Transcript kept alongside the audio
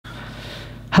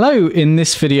Hello, in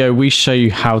this video we show you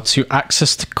how to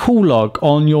access the call log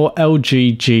on your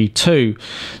LG G2.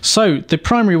 So the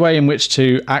primary way in which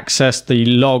to access the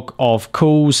log of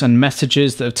calls and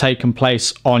messages that have taken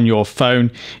place on your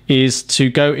phone is to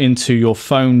go into your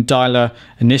phone dialer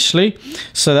initially.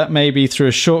 So that may be through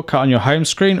a shortcut on your home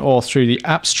screen or through the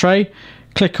apps tray.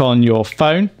 Click on your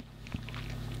phone,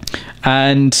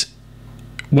 and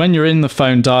when you're in the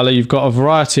phone dialer, you've got a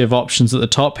variety of options at the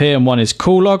top here, and one is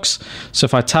call logs. So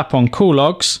if I tap on call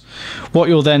logs, what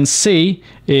you'll then see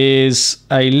is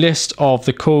a list of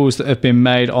the calls that have been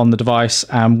made on the device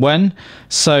and when.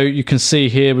 So you can see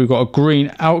here we've got a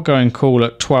green outgoing call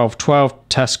at 12:12,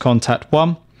 test contact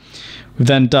 1. We've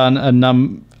then done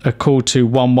a call to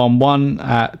 111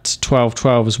 at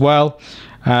 12:12 as well,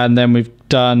 and then we've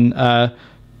done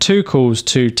 2 calls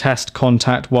to test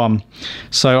contact 1.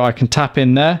 So I can tap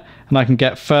in there and I can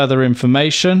get further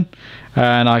information,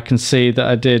 and I can see that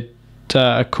I did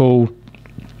a call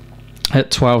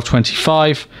at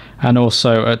 12:25 and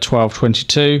also at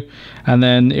 12:22, and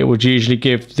then it would usually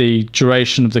give the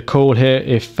duration of the call here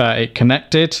if it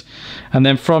connected. And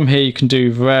then from here you can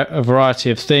do a variety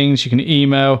of things. You can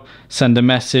email, send a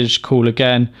message, call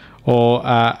again, or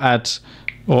add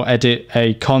or edit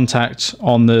a contact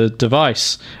on the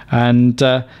device. And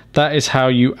that is how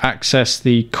you access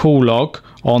the call log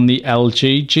on the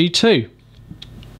LG G2.